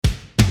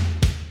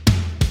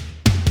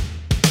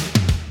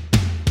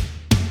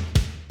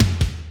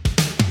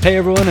Hey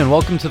everyone, and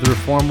welcome to The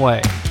Reform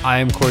Way. I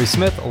am Corey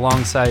Smith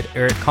alongside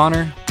Eric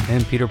Connor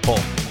and Peter Pohl.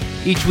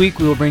 Each week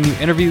we will bring you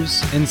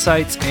interviews,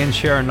 insights, and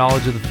share our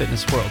knowledge of the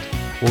fitness world.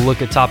 We'll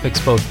look at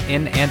topics both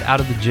in and out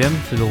of the gym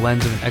through the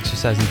lens of an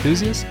exercise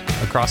enthusiast,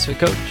 a CrossFit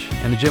coach,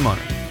 and a gym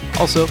owner.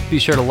 Also, be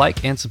sure to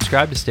like and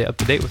subscribe to stay up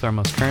to date with our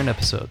most current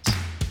episodes.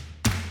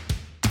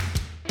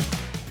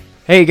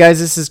 Hey guys,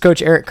 this is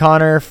Coach Eric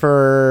Connor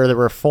for The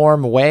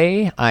Reform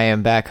Way. I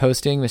am back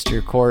hosting.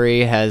 Mr.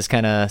 Corey has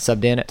kind of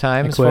subbed in at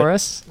times for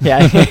us.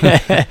 Yeah,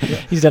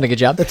 he's done a good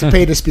job. That's a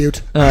pay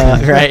dispute.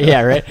 Right,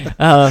 yeah,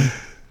 right.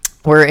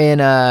 We're in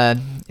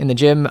the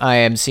gym. I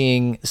am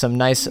seeing some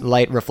nice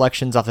light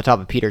reflections off the top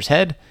of Peter's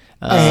head.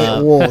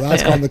 Whoa,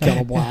 that's called the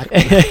kettle black.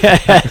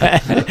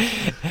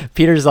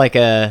 Peter's like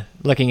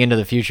looking into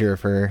the future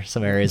for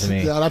some areas of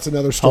me. Yeah, that's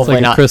another story. It's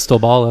like a crystal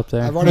ball up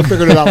there. I've already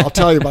figured it out. I'll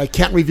tell you, but I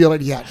can't reveal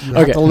it yet. You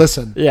have to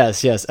listen.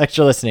 Yes,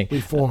 extra listening.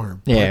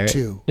 Reform, yeah, part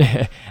two.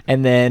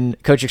 And then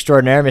Coach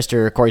Extraordinaire,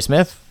 Mr. Corey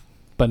Smith.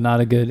 But not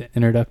a good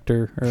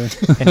introductor or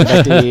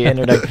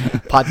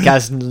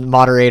podcast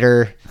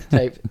moderator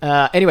type.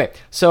 Anyway,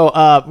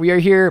 so we are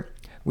here.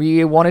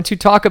 We wanted to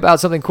talk about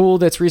something cool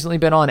that's recently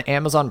been on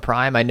Amazon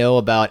Prime. I know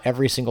about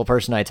every single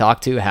person I talk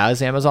to has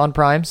Amazon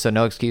Prime, so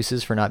no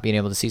excuses for not being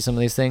able to see some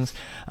of these things.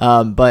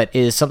 But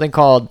is something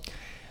called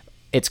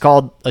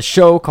a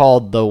show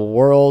called The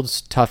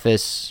World's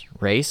Toughest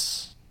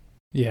Race.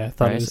 Yeah, I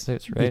thought it was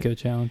right? Eco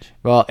Challenge.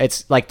 Well,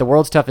 it's like The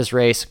World's Toughest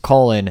Race,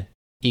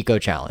 Eco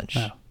Challenge.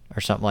 Oh. Or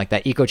something like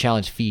that. Eco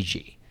Challenge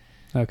Fiji.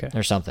 Okay.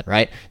 Or something,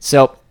 right?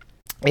 So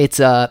it's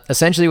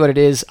essentially what it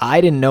is. I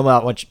didn't know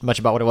much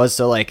about what it was.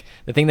 So like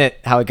the thing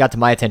how it got to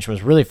my attention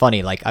was really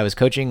funny. Like I was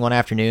coaching one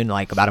afternoon,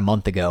 like about a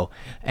month ago,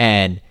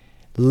 and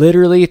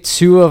literally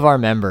two of our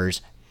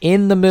members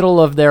in the middle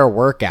of their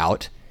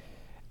workout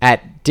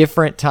at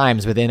different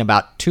times within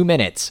about 2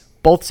 minutes,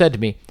 both said to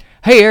me,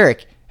 "Hey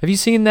Eric, have you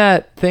seen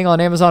that thing on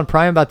Amazon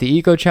Prime about the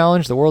Eco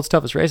Challenge, the world's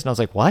toughest race?" And I was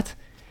like, "What?"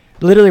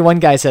 Literally one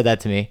guy said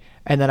that to me.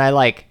 And then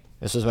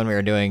this was when we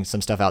were doing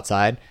some stuff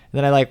outside.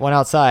 And then I went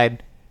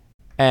outside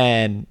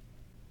and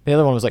the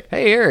other one was like,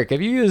 "Hey Eric,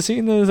 have you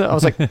seen this?" I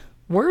was like,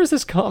 "Where is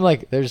this come?"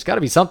 Like, there's got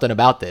to be something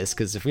about this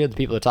because if we had the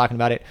people that are talking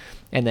about it,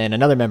 and then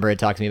another member had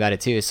talked to me about it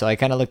too. So I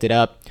kind of looked it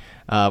up.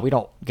 We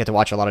don't get to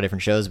watch a lot of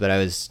different shows, but I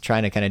was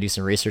trying to kind of do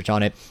some research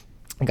on it.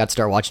 I got to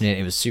start watching it.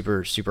 It was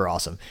super, super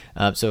awesome.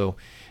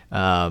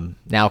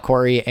 Now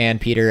Corey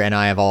and Peter and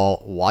I have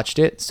all watched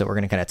it. So we're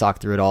going to kind of talk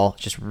through it all.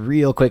 Just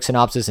real quick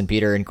synopsis, and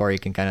Peter and Corey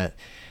can kind of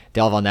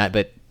delve on that,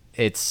 but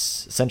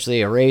it's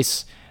essentially a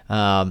race.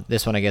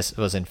 This one, I guess,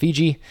 was in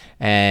Fiji,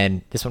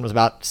 and this one was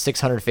about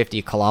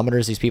 650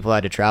 kilometers. These people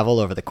had to travel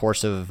over the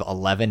course of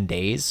 11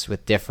 days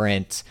with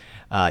different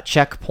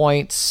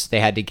checkpoints.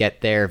 They had to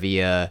get there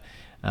via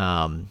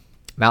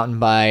mountain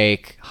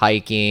bike,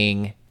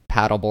 hiking,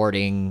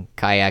 paddleboarding,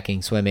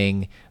 kayaking,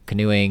 swimming,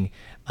 canoeing,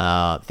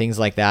 things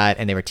like that.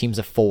 And they were teams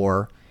of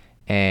 4,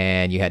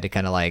 and you had to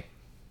kind of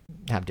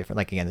have different,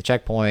 again, the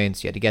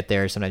checkpoints. You had to get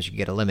there. Sometimes you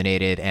get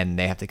eliminated, and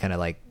they have to kind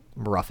of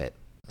rough it,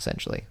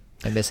 essentially.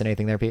 Am I missing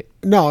anything there, Pete?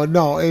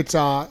 No, it's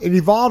it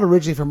evolved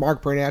originally from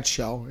Mark Burnett's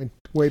show, and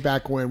way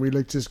back when we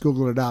just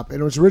Googled it up, and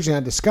it was originally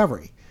on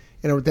Discovery.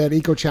 And they had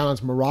Eco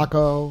Challenge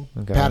Morocco,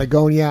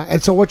 Patagonia,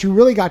 and so what you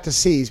really got to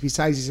see is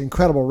besides these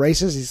incredible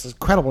races, these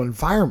incredible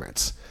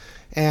environments,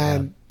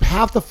 and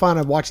half the fun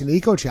of watching the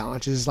Eco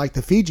Challenge is like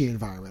the Fiji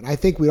environment. I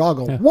think we'd all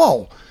go,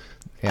 "Whoa."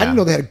 Yeah. I didn't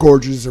know they had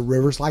gorges of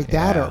rivers like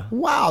that, or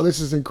wow, this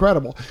is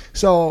incredible.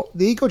 So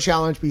the Eco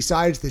Challenge,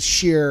 besides the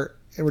sheer,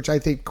 which I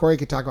think Corey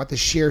could talk about, the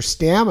sheer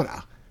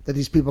stamina that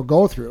these people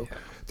go through,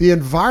 the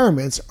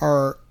environments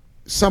are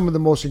some of the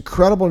most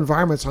incredible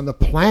environments on the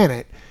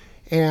planet,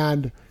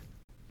 and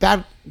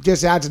that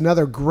just adds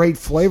another great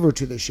flavor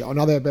to the show.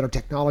 Now they have better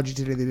technology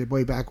today than they did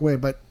way back when,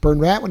 but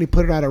Burnett, when he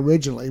put it out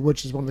originally,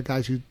 which is one of the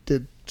guys who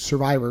did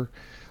Survivor,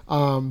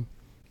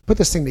 put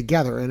this thing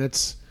together, and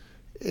it's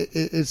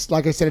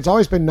like I said, it's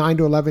always been 9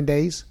 to 11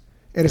 days,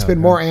 and it's been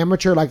more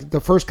amateur. Like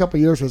the first couple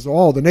of years was,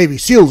 the Navy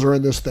SEALs are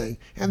in this thing,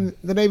 and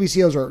the Navy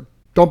SEALs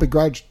don't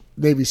begrudge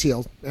Navy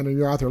SEALs, and if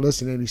you're out there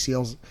listening to Navy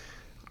SEAls,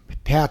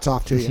 hats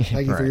off to you.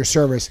 Thank you for your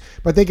service.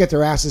 But they get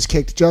their asses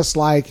kicked just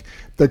like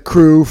the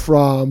crew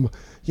from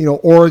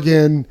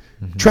Oregon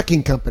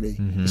Trekking Company.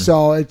 Mm-hmm.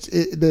 So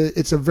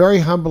it's a very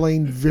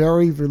humbling,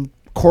 very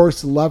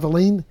course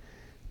leveling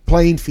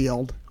playing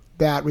field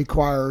that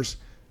requires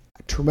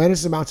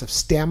tremendous amounts of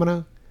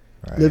stamina,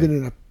 living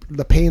in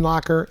the pain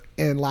locker,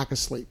 and lack of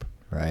sleep.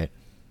 Right.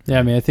 Yeah,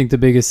 I mean, I think the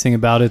biggest thing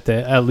about it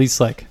that at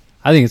least I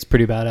think it's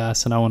pretty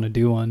badass, and I want to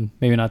do one.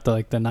 Maybe not the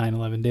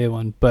 9/11 day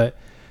one, but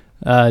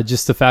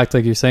just the fact,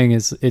 like you're saying,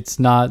 is it's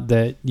not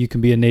that you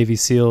can be a Navy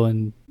SEAL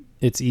and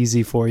it's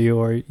easy for you,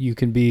 or you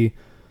can be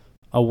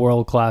a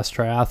world-class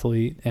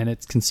triathlete and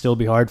it can still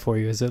be hard for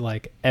you. Is it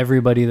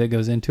everybody that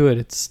goes into it?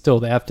 It's still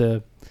they have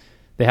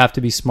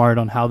to be smart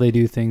on how they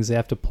do things. They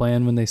have to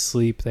plan when they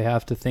sleep. They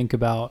have to think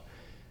about,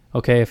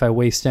 okay, if I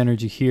waste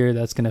energy here,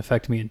 that's going to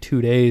affect me in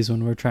 2 days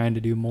when we're trying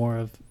to do more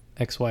of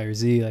X, Y, or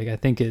Z. I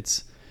think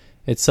it's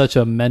such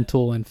a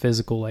mental and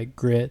physical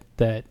grit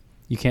that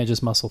you can't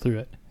just muscle through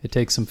it. It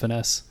takes some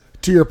finesse.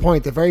 To your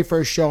point, the very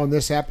first show in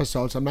this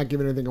episode, so I'm not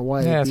giving anything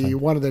away, Yeah,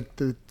 one of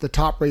the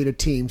top-rated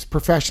teams,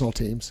 professional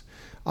teams,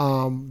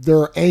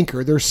 their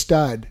anchor, their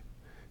stud,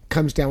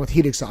 comes down with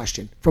heat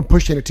exhaustion from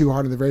pushing it too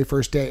hard on the very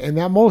first day. And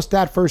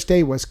that first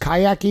day was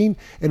kayaking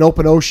and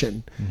open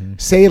ocean,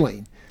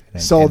 sailing.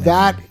 So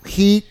that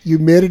heat,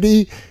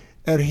 humidity,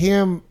 and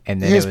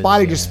his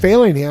body just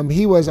failing him,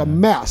 he was a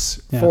mess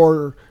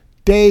for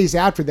days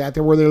after that,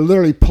 where they're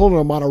literally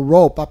pulling him on a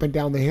rope up and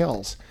down the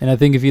hills. And I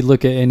think if you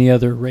look at any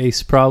other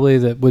race, probably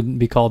that wouldn't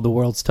be called the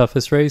world's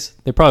toughest race,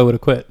 they probably would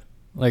have quit.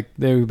 Like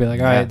they would be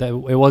like, all right,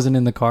 it wasn't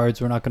in the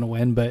cards. We're not going to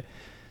win. But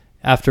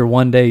after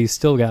one day, you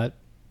still got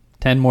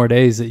 10 more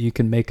days that you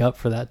can make up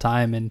for that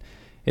time. And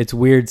it's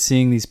weird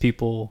seeing these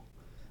people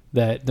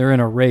that they're in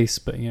a race,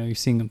 but you're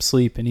seeing them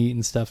sleep and eat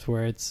and stuff,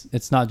 where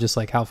it's not just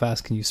like how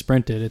fast can you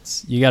sprint it.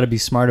 It's you got to be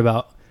smart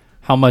about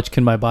how much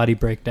can my body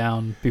break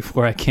down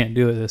before I can't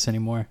do this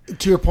anymore.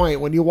 To your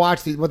point, when you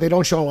watch what they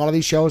don't show in a lot of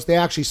these shows, they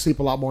actually sleep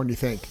a lot more than you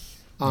think.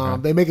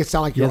 They make it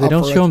sound like you're they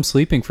don't show them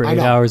sleeping for 8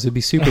 hours. It'd be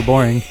super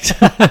boring.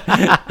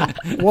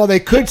 Well, they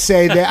could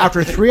say that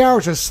after 3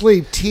 hours of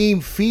sleep,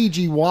 Team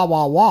Fiji, wah,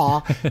 wah,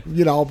 wah,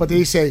 but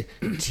they say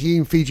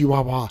Team Fiji,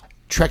 wah, wah,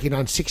 trekking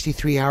on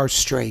 63 hours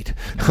straight,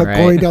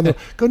 going down the...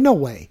 Go, no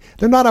way.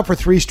 They're not up for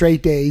 3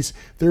 straight days.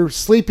 They're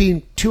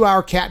sleeping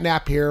 2-hour cat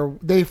nap here.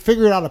 They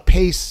figured out a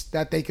pace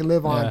that they can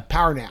live on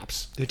power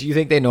naps. Do you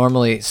think they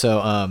normally...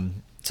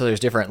 So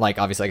there's different, like,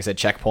 obviously, like I said,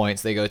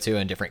 checkpoints they go to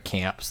and different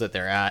camps that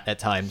they're at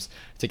times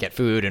to get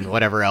food and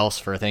whatever else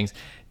for things.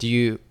 Do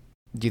you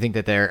think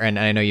that they're... And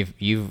I know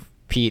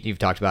Pete, you've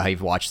talked about how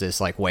you've watched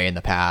this, like, way in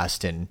the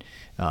past and...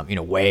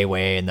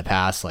 way in the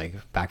past, like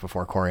back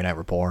before Corey and I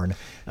were born. It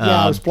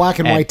was black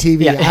and white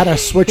TV. I had a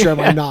switcher on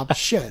my knob.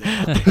 Shit.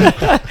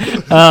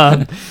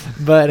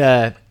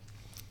 But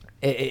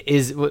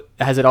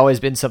has it always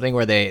been something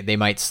where they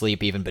might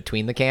sleep even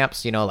between the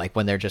camps? Like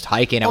when they're just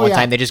hiking at one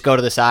time, they just go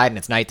to the side and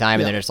it's nighttime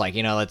and they're just like,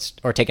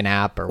 or take a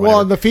nap or whatever.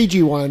 Well, in the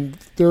Fiji one,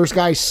 there's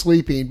guys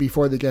sleeping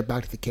before they get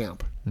back to the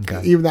camp.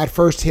 Okay. Even that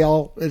first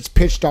hill, it's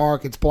pitch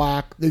dark, it's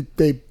black.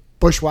 They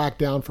bushwhack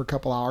down for a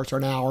couple hours or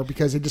an hour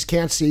because they just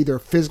can't see. They're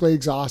physically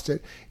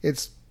exhausted.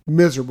 It's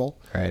miserable.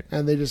 Right.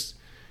 And they just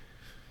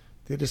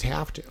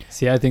have to.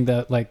 See, I think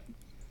that like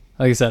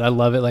I said, I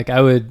love it. Like I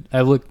kind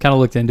of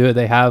looked into it.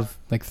 They have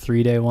like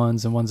 3-day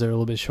ones and ones that are a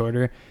little bit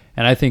shorter.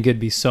 And I think it'd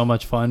be so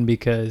much fun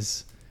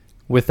because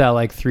with that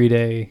like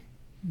 3-day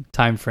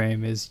time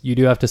frame is you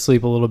do have to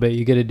sleep a little bit.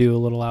 You get to do a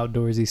little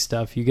outdoorsy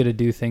stuff. You get to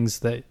do things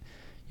that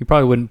you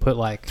probably wouldn't put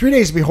like 3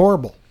 days would be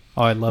horrible.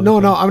 Oh, I'd love it.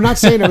 No, I'm not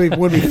saying it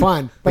would be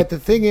fun. But the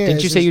thing is...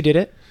 Didn't you say you did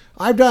it?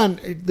 I've done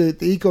the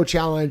Eco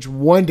Challenge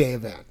 1-day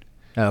event.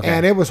 Okay.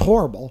 And it was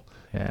horrible.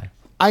 Yeah.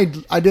 I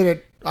did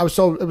it. It was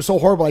so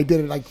horrible I did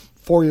it like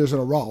 4 years in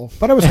a row.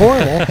 But it was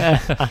horrible.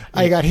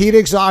 I got heat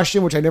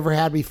exhaustion, which I never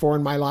had before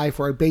in my life,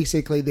 where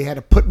basically they had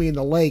to put me in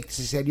the lake.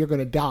 They said, you're going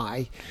to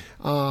die.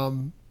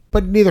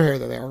 But neither here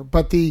nor there.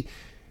 But the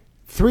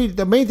main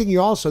thing the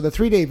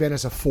 3-day event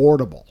is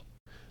affordable.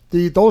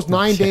 Those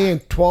 9-day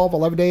and 12,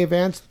 11-day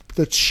events,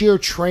 the sheer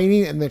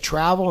training and the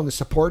travel and the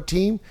support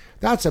team,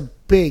 that's a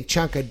big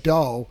chunk of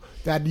dough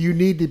that you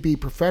need to be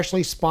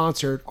professionally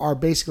sponsored or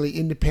basically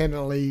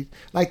independently,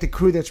 like the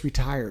crew that's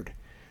retired.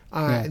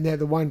 And they're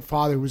the one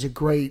father who was a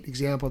great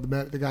example of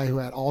the guy who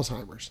had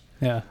Alzheimer's.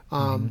 Yeah.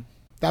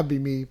 That'd be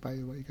me, by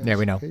the way. Guys. Yeah,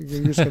 we know.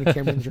 You're just going to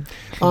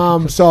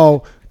camera.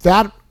 So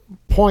that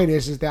point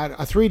is that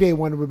a 3-day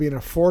one would be an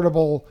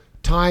affordable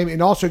time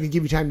and also can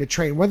give you time to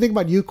train. One thing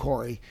about you,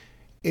 Corey,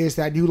 is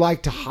that you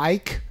like to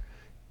hike.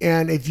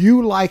 And if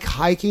you like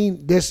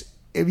hiking,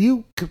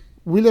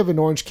 we live in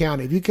Orange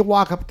County. If you can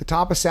walk up at the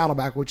top of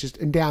Saddleback, which is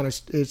and down,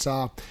 it's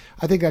I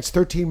think that's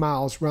 13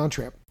 miles round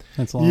trip.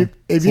 That's long.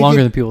 It's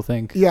longer than people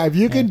think. Yeah, if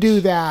you can do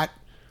that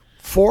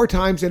 4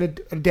 times in a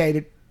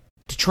day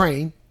to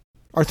train,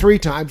 or 3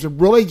 times, to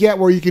really get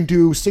where you can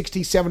do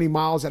 60, 70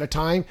 miles at a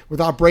time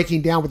without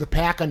breaking down with a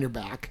pack on your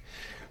back,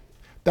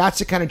 that's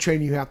the kind of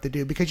training you have to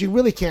do because you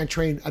really can't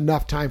train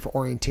enough time for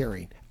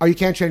orienteering. Or you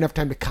can't train enough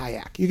time to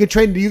kayak. You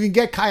can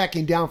get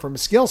kayaking down from a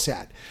skill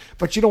set,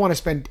 but you don't want to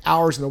spend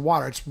hours in the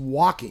water. It's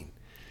walking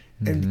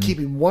and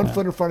keeping one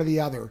foot in front of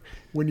the other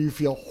when you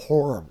feel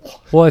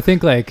horrible. Well, I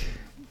think like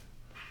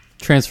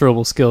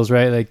transferable skills,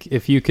 right? Like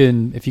if you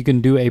can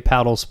do a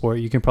paddle sport,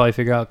 you can probably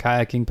figure out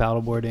kayaking,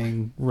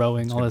 paddleboarding,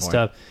 rowing, all this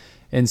stuff.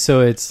 And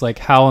so it's like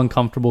how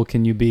uncomfortable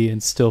can you be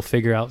and still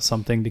figure out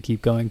something to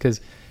keep going? Because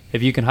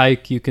if you can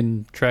hike, you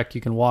can trek,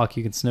 you can walk,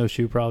 you can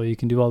snowshoe probably, you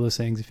can do all those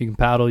things. If you can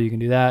paddle, you can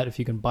do that. If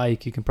you can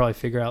bike, you can probably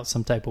figure out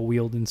some type of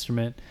wheeled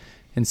instrument.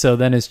 And so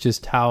then it's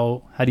just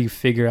how do you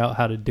figure out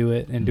how to do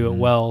it and do it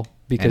well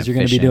because you're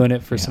going to be doing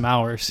it for some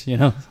hours,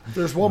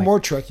 There's one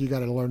more trick you got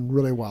to learn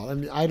really well.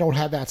 And I don't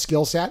have that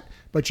skill set,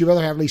 but you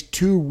rather have at least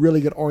 2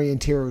 really good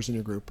orienteers in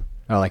your group.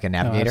 Oh, like a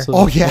navigator?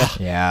 Oh, yeah.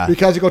 Yeah.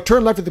 Because you go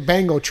turn left at the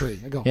bango tree.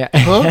 I go, yeah.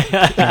 Huh?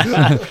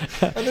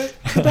 And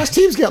the best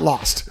teams get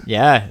lost.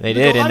 Yeah, they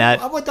did.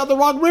 I went down the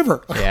wrong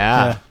river.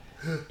 Yeah.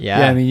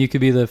 Yeah, I mean, you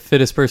could be the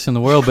fittest person in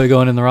the world, but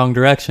going in the wrong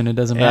direction, it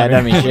doesn't matter.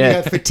 I mean, You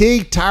got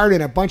fatigued, tired,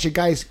 and a bunch of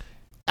guys,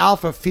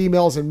 alpha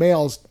females and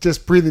males,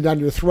 just breathing down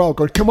your throat,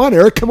 going, "Come on,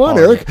 Eric! Come on,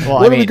 Eric!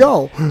 Where do we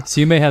go?"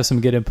 So you may have some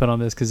good input on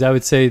this, because I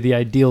would say the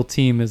ideal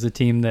team is a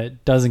team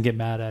that doesn't get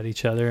mad at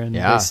each other and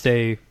they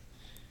stay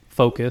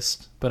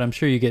focused. But I'm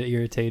sure you get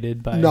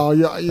irritated by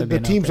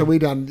the teams that we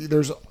done.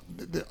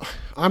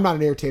 I'm not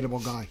an irritable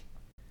guy.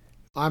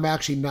 I'm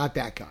actually not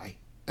that guy.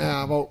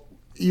 Well,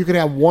 you can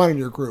have one in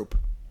your group,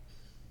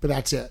 but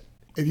that's it.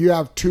 If you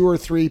have 2 or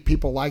 3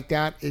 people like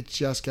that, it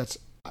just gets.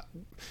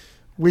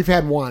 We've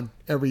had one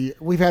every year.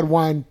 We've had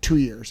one 2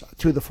 years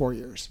through the 4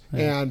 years,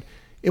 and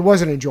it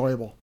wasn't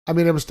enjoyable. I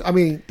mean,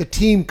 the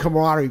team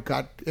camaraderie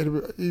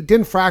it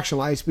didn't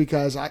fractionalize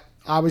because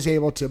I was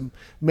able to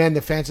mend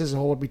the fences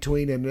and hold it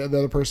between and the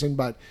other person,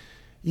 but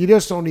you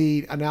just don't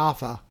need an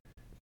alpha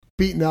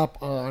beating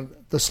up on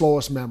the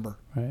slowest member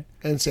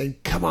and saying,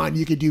 "Come on,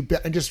 you could do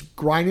better," and just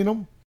grinding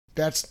them.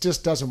 That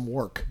just doesn't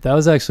work. That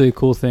was actually a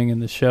cool thing in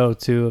the show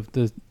too. Of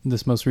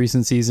this most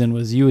recent season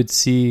was you would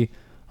see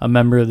a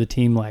member of the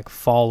team like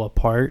fall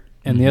apart,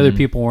 and the other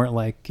people weren't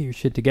like, "Get your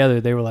shit together."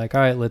 They were like,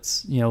 "All right,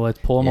 let's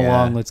pull them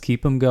along. Let's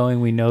keep them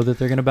going. We know that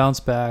they're going to bounce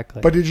back."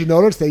 But did you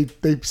notice they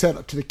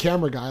said to the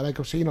camera guy,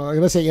 like, so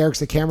let's say Eric's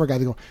the camera guy,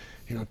 they go,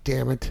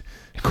 "Damn it,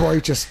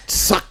 Corey just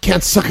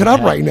can't suck it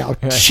up right now."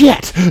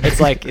 Shit.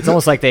 It's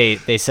almost like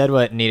they said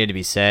what needed to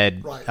be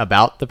said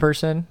about the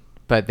person,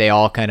 but they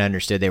all kind of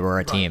understood they were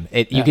a team.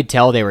 You could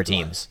tell they were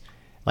teams.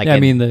 Like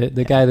I mean,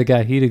 the guy that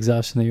got heat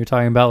exhaustion that you're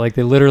talking about, like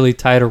they literally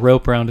tied a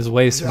rope around his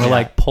waist and were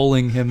like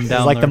pulling him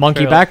down. It's like the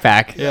monkey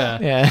backpack.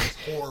 Yeah.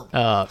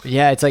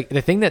 It's like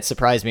the thing that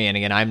surprised me, and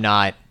again, I'm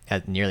not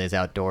nearly as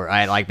outdoor.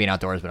 I like being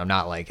outdoors, but I'm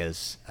not like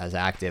as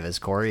active as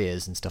Corey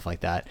is and stuff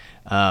like that.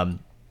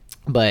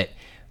 But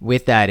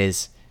with that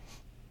is,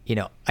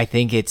 I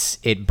think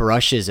it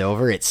brushes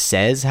over. It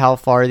says how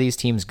far these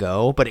teams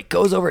go, but it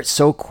goes over it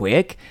so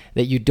quick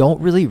that you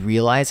don't really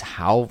realize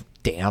how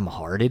damn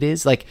hard it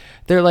is. Like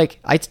they're like,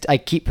 I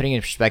keep putting it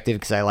in perspective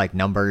because I like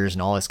numbers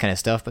and all this kind of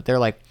stuff, but they're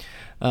like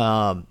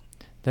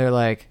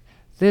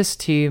this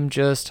team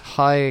just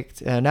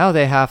hiked and now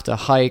they have to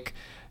hike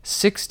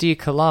 60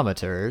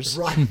 kilometers.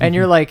 Right. And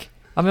you're like,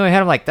 I'm in my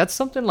head, I'm like, that's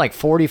something like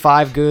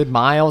 45 good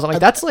miles. I'm like,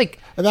 that's like,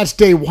 and that's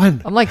day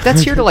 1. I'm like, that's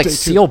here to like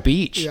Seal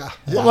Beach. Yeah.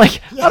 I'm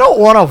like, I don't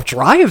want to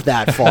drive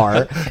that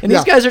far. And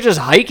these guys are just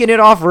hiking it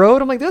off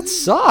road. I'm like, that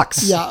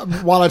sucks. Yeah.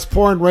 While it's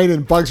pouring rain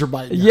and bugs are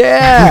biting.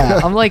 Yeah.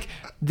 I'm like,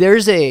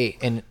 there's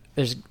an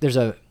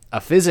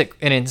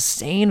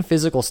insane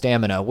physical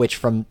stamina, which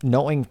from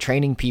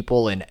training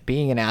people and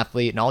being an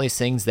athlete and all these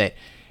things that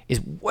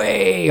is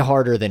way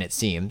harder than it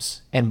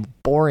seems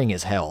and boring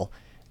as hell.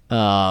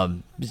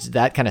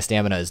 That kind of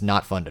stamina is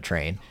not fun to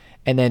train.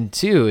 And then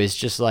 2 is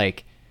just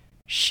like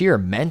sheer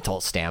mental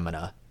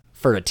stamina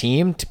for a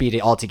team to be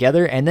all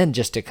together and then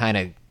just to kind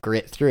of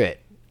grit through it.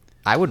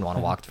 I wouldn't want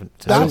to walk.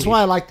 That's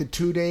why I like the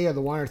 2-day or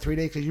the 1 or 3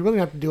 day, because you really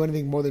don't have to do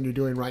anything more than you're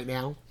doing right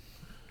now.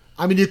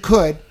 I mean, you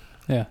could,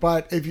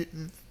 but if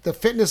the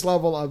fitness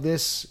level of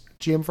this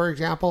gym, for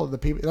example, the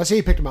people, let's say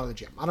you picked them out of the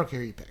gym. I don't care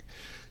who you pick.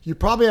 You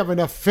probably have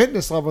enough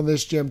fitness level in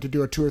this gym to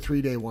do a 2 or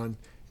 3 day one,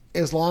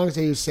 as long as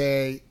they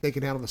say they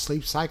can handle the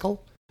sleep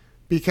cycle.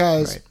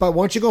 But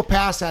once you go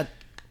past that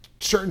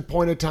certain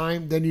point of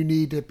time, then you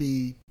need to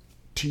be,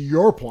 to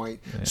your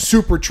point,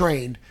 super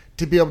trained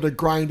to be able to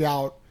grind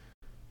out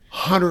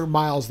 100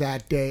 miles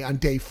that day on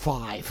day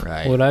 5.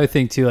 Right. What I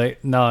think too,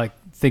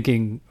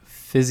 thinking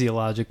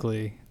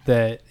physiologically,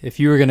 that if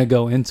you were going to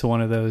go into one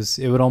of those,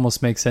 it would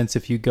almost make sense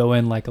if you go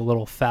in like a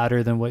little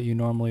fatter than what you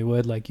normally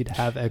would. Like you'd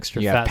have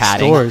extra fat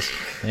stores.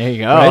 There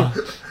you go.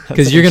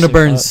 Because you're going to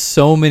burn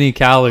so many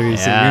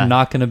calories that you're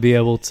not going to be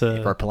able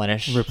to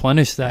replenish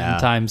that in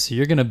time. So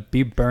you're going to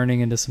be burning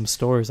into some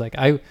stores.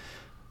 It'd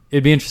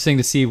be interesting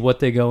to see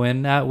what they go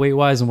in at weight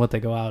wise and what they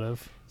go out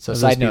of. So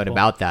side note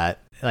about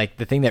that, like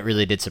the thing that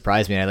really did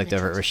surprise me, and I looked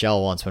over at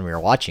Rochelle once when we were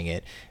watching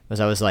it, was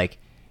I was like,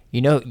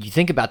 you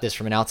think about this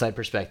from an outside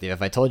perspective.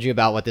 If I told you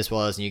about what this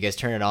was and you guys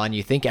turn it on,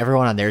 you think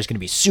everyone on there is going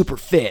to be super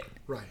fit.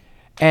 Right.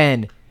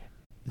 And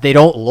they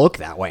don't look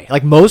that way.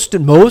 Like most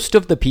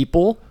of the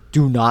people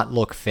do not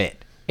look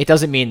fit. It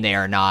doesn't mean they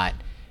are not,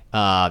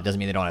 doesn't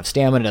mean they don't have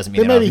stamina, doesn't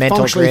mean they don't have mental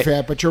grit. They may be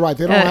functionally fit, but you're right.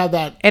 They don't have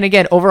that. And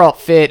again, overall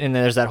fit, and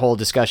there's that whole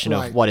discussion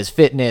of what is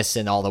fitness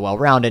and all the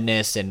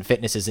well-roundedness, and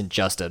fitness isn't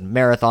just a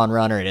marathon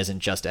runner. It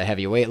isn't just a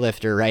heavy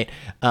weightlifter, right?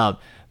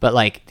 But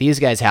like these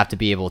guys have to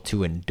be able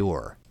to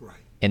endure.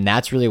 And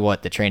that's really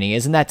what the training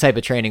is. And that type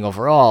of training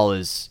overall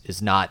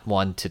is not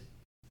one to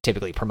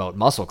typically promote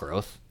muscle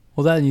growth.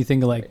 Well, that, and you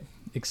think like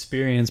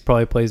experience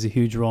probably plays a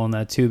huge role in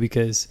that too,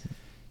 because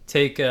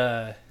take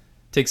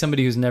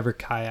somebody who's never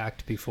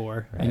kayaked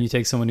before, and you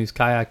take someone who's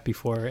kayaked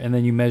before, and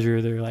then you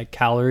measure their like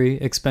calorie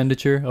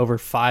expenditure over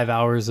 5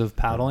 hours of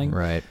paddling.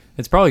 Right.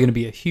 It's probably going to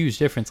be a huge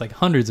difference, like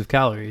hundreds of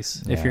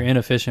calories if you're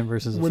inefficient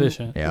versus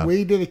efficient. Yeah.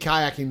 We did a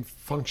kayaking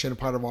function, a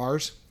part of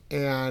ours,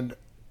 and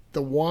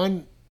the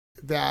one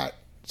that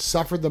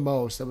suffered the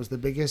most, that was the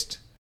biggest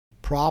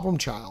problem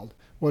child,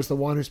 was the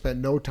one who spent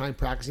no time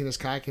practicing his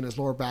kayak, and his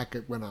lower back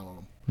went out on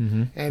him.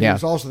 Mm-hmm. And he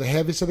was also the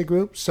heaviest of the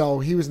group, so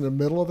he was in the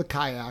middle of the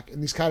kayak,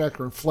 and these kayaks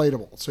are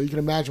inflatable, so you can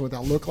imagine what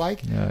that looked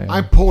like. Yeah.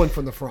 I'm pulling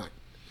from the front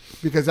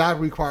because that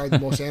required the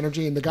most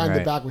energy, and the guy in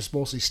the back was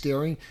mostly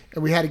steering,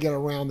 and we had to get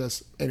around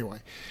this anyway.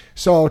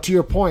 So to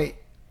your point,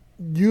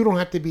 you don't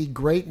have to be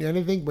great in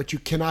anything, but you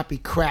cannot be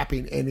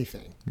crapping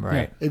anything.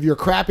 Right. If you're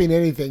crapping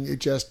anything,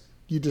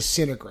 you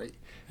disintegrate.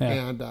 Yeah.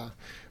 And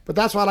but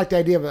that's why I like the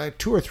idea of a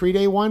 2 or 3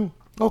 day one.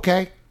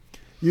 Okay,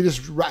 you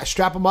just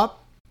strap them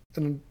up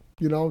and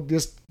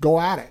just go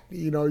at it.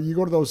 You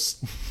go to those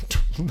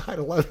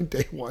 9/11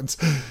 day ones,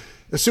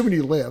 assuming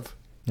you live.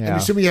 Yeah. And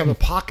assuming you have a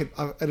pocket,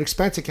 an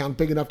expense account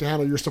big enough to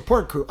handle your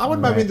support crew. I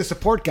wouldn't mind being the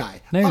support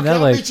guy. Maybe Okay, that,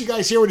 I'll meet you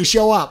guys here when you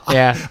show up.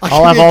 Yeah,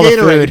 I'll have give you all the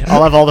Gatorade. food.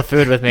 I'll have all the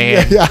food with me.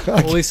 Yeah. Well,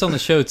 at least on the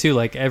show too,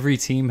 like every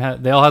team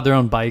they all have their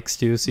own bikes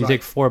too. So you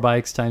take 4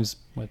 bikes times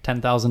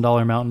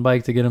 $10,000 mountain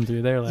bike to get them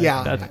through there. Like,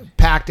 Yeah,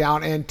 packed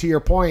out. And to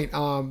your point,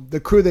 the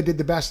crew that did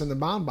the best on the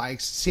mountain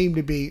bikes seemed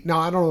to be. Now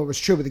I don't know if it was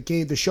true, but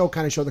the show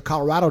kind of showed the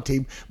Colorado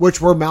team,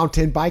 which were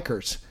mountain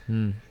bikers,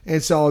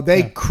 and so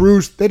they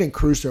cruised. They didn't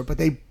cruise through it, but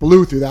they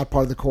blew through that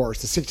part of the course,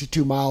 the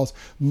 62 miles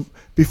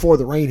before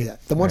the rain hit.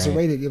 The once the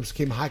rain hit, it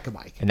became a hike a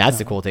bike. And that's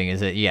the cool thing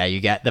is that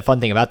you got the fun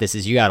thing about this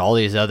is you got all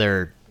these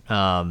other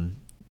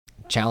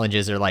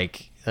challenges or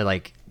like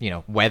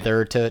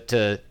weather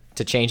to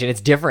change, and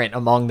it's different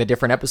among the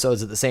different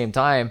episodes at the same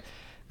time,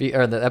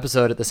 or the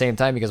episode at the same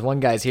time, because one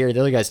guy's here,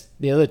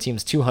 the other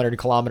team's 200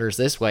 kilometers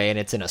this way, and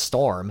it's in a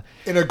storm,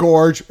 In a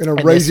gorge, in a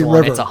and raging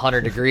river. it's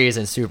 100 degrees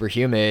and super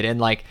humid, and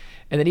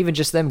then even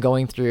just them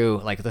going through,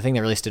 like, the thing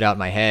that really stood out in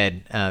my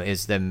head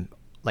is them,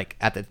 like,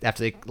 after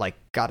they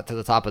got to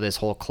the top of this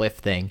whole cliff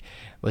thing,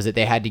 was that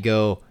they had to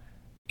go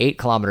 8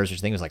 kilometers,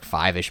 which I think was like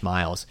 5-ish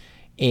miles,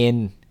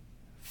 in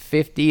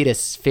 50 to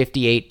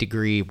 58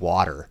 degree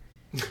water.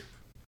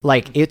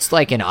 Like, it's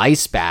like an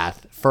ice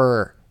bath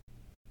for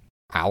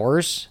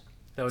hours.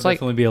 that would It's like-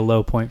 definitely be a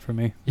low point for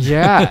me.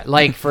 Yeah,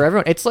 like for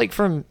everyone, it's like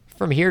from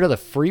here to the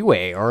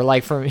freeway, or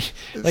like from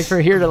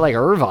here to like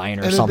Irvine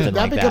or And something that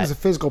like becomes that.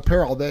 a physical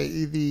peril.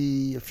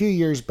 A few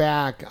years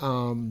back,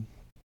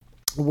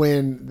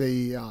 when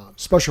the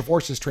special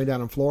forces trained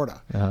down in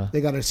Florida, they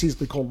got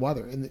unseasonably cold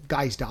weather, and the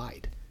guys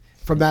died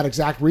from that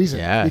exact reason.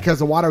 Yeah. Because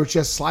the water was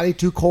just slightly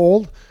too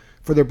cold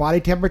for their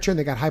body temperature, and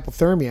they got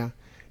hypothermia.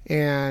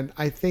 And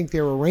I think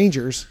there were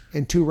Rangers,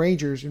 and 2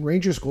 Rangers in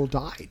Ranger school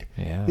died.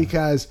 Yeah.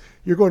 Because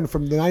you're going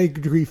from the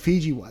 90-degree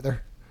Fiji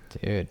weather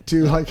Dude.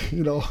 to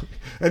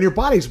and your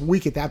body's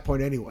weak at that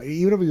point anyway.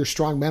 Even if you're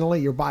strong mentally,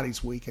 your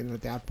body's weakened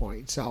at that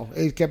point. So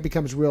it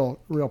becomes real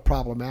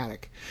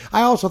problematic.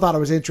 I also thought it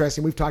was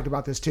interesting. We've talked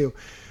about this too.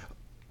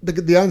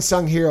 The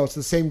unsung heroes,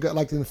 the same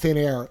like in the Thin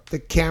Air, the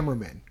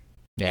cameramen.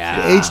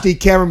 Yeah. The HD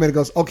cameraman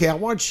goes, okay, I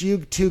want you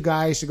 2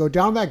 guys to go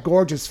down that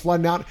gorge that's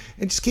flooding out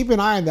and just keep an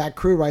eye on that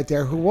crew right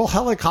there who will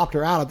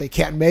helicopter out if they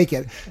can't make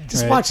it.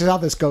 Just watch how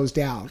this goes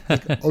down.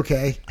 Like,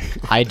 okay.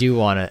 I do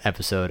want an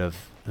episode of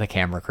the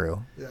camera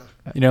crew.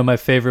 Yeah. My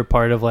favorite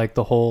part of like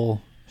the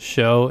whole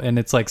show, and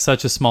it's like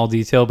such a small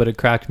detail, but it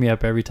cracked me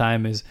up every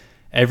time, is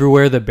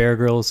everywhere that Bear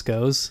Grylls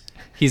goes,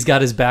 he's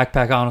got his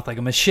backpack on with like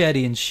a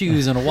machete and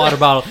shoes and a water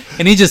bottle,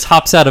 and he just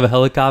hops out of a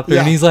helicopter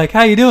and he's like,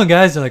 "How you doing,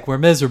 guys?" They're like, "We're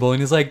miserable," and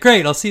he's like,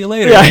 "Great, I'll see you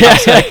later."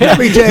 Let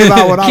me tell you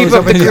about when I was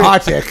up in the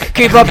Arctic.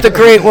 Keep up the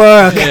great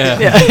work.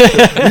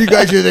 You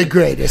guys are the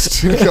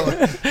greatest.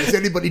 Has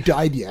anybody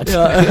died yet?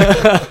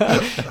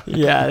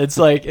 Yeah, it's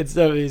like it's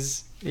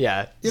always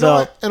yeah. You know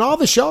what? In all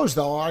the shows,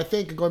 though, I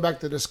think going back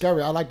to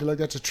Discovery, I like to look.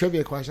 That's a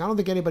trivia question. I don't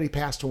think anybody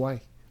passed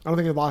away. I don't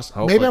think they lost.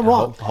 Maybe I'm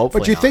wrong. Hopefully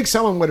but you not. think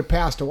someone would have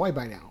passed away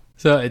by now?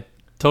 So it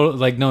totally,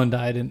 like, no one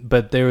died,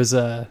 but there was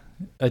a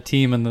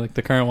team in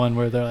the current one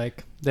where they're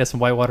like, they had some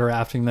whitewater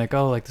rafting, like,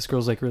 oh, like this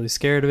girl's like really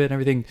scared of it and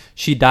everything.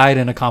 She died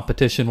in a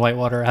competition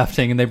whitewater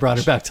rafting, and they brought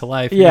her back to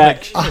life.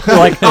 Yeah,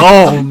 like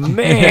oh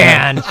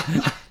man.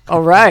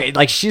 All right,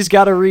 like she's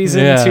got a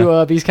reason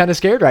to be kind of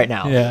scared right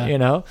now.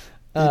 Yeah.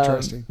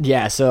 Interesting.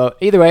 Yeah. So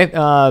either way, Great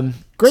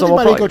so thing we'll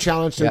about probably- Eco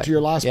Challenge, to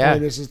your last Yeah.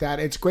 point, is that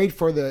it's great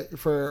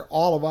for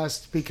all of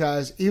us,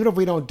 because even if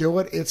we don't do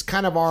it, it's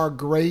kind of our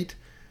great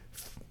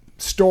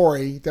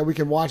story that we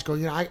can watch. Go,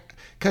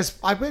 because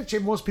I bet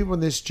you most people in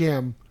this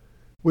gym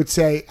would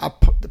say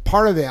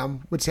part of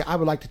them would say, I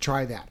would like to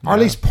try that, or at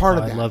least part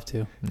of that. I'd love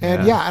to.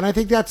 And and I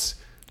think that's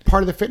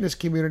part of the fitness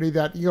community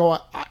that,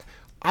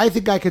 I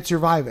think I could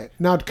survive it.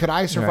 Now, could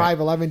I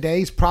survive 11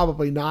 days?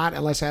 Probably not,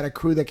 unless I had a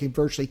crew that could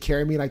virtually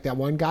carry me like that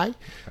one guy.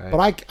 Right.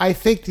 But I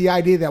think the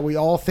idea that we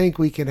all think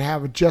we can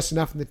have just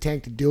enough in the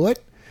tank to do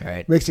it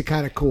Right. makes it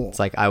kind of cool. It's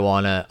like I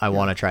wanna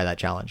try that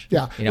challenge.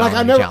 Yeah, I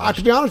wanna be challenged.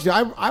 to be honest with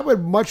you, I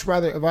would much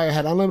rather, if I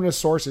had unlimited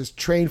sources,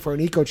 train for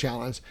an eco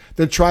challenge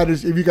than try to.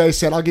 If you guys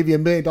said, "I'll give you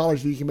 $1 million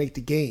if you can make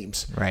the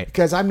games," Right.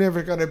 Because I'm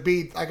never going to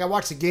be like, I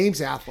watch the games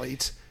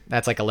athletes.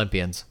 That's like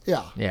Olympians.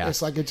 Yeah, Yeah.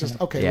 It's like it's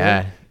just okay.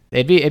 Yeah.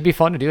 It'd be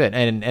fun to do it,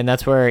 and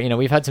that's where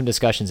we've had some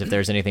discussions if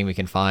there's anything we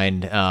can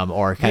find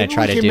or kind of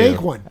try to do.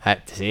 Make one.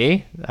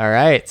 See, all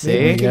right, see,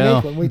 Maybe we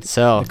can make one.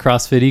 So the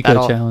CrossFit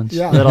Eco Challenge.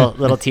 Yeah.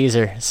 little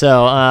teaser.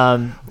 So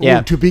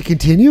yeah, to be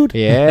continued.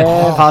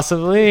 Yeah,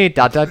 possibly. ...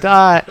 All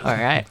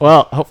right.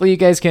 Well, hopefully you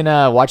guys can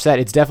watch that.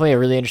 It's definitely a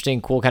really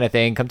interesting, cool kind of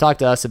thing. Come talk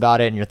to us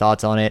about it and your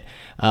thoughts on it.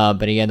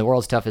 But again, the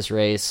world's toughest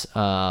race,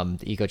 the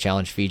Eco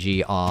Challenge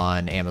Fiji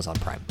on Amazon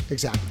Prime.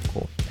 Exactly.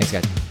 Cool. Thanks,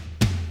 guys.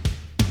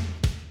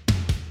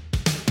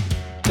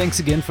 Thanks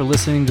again for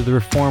listening to The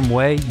Reform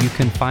Way. You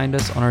can find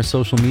us on our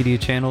social media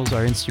channels.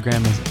 Our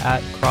Instagram is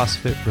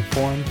 @CrossFit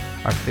Reform.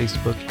 Our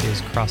Facebook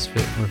is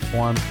CrossFit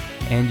Reform.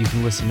 And you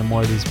can listen to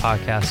more of these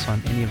podcasts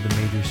on any of the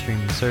major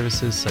streaming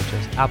services such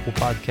as Apple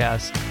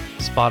Podcasts,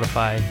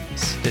 Spotify,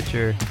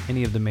 Stitcher,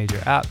 any of the major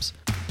apps,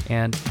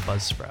 and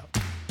Buzzsprout.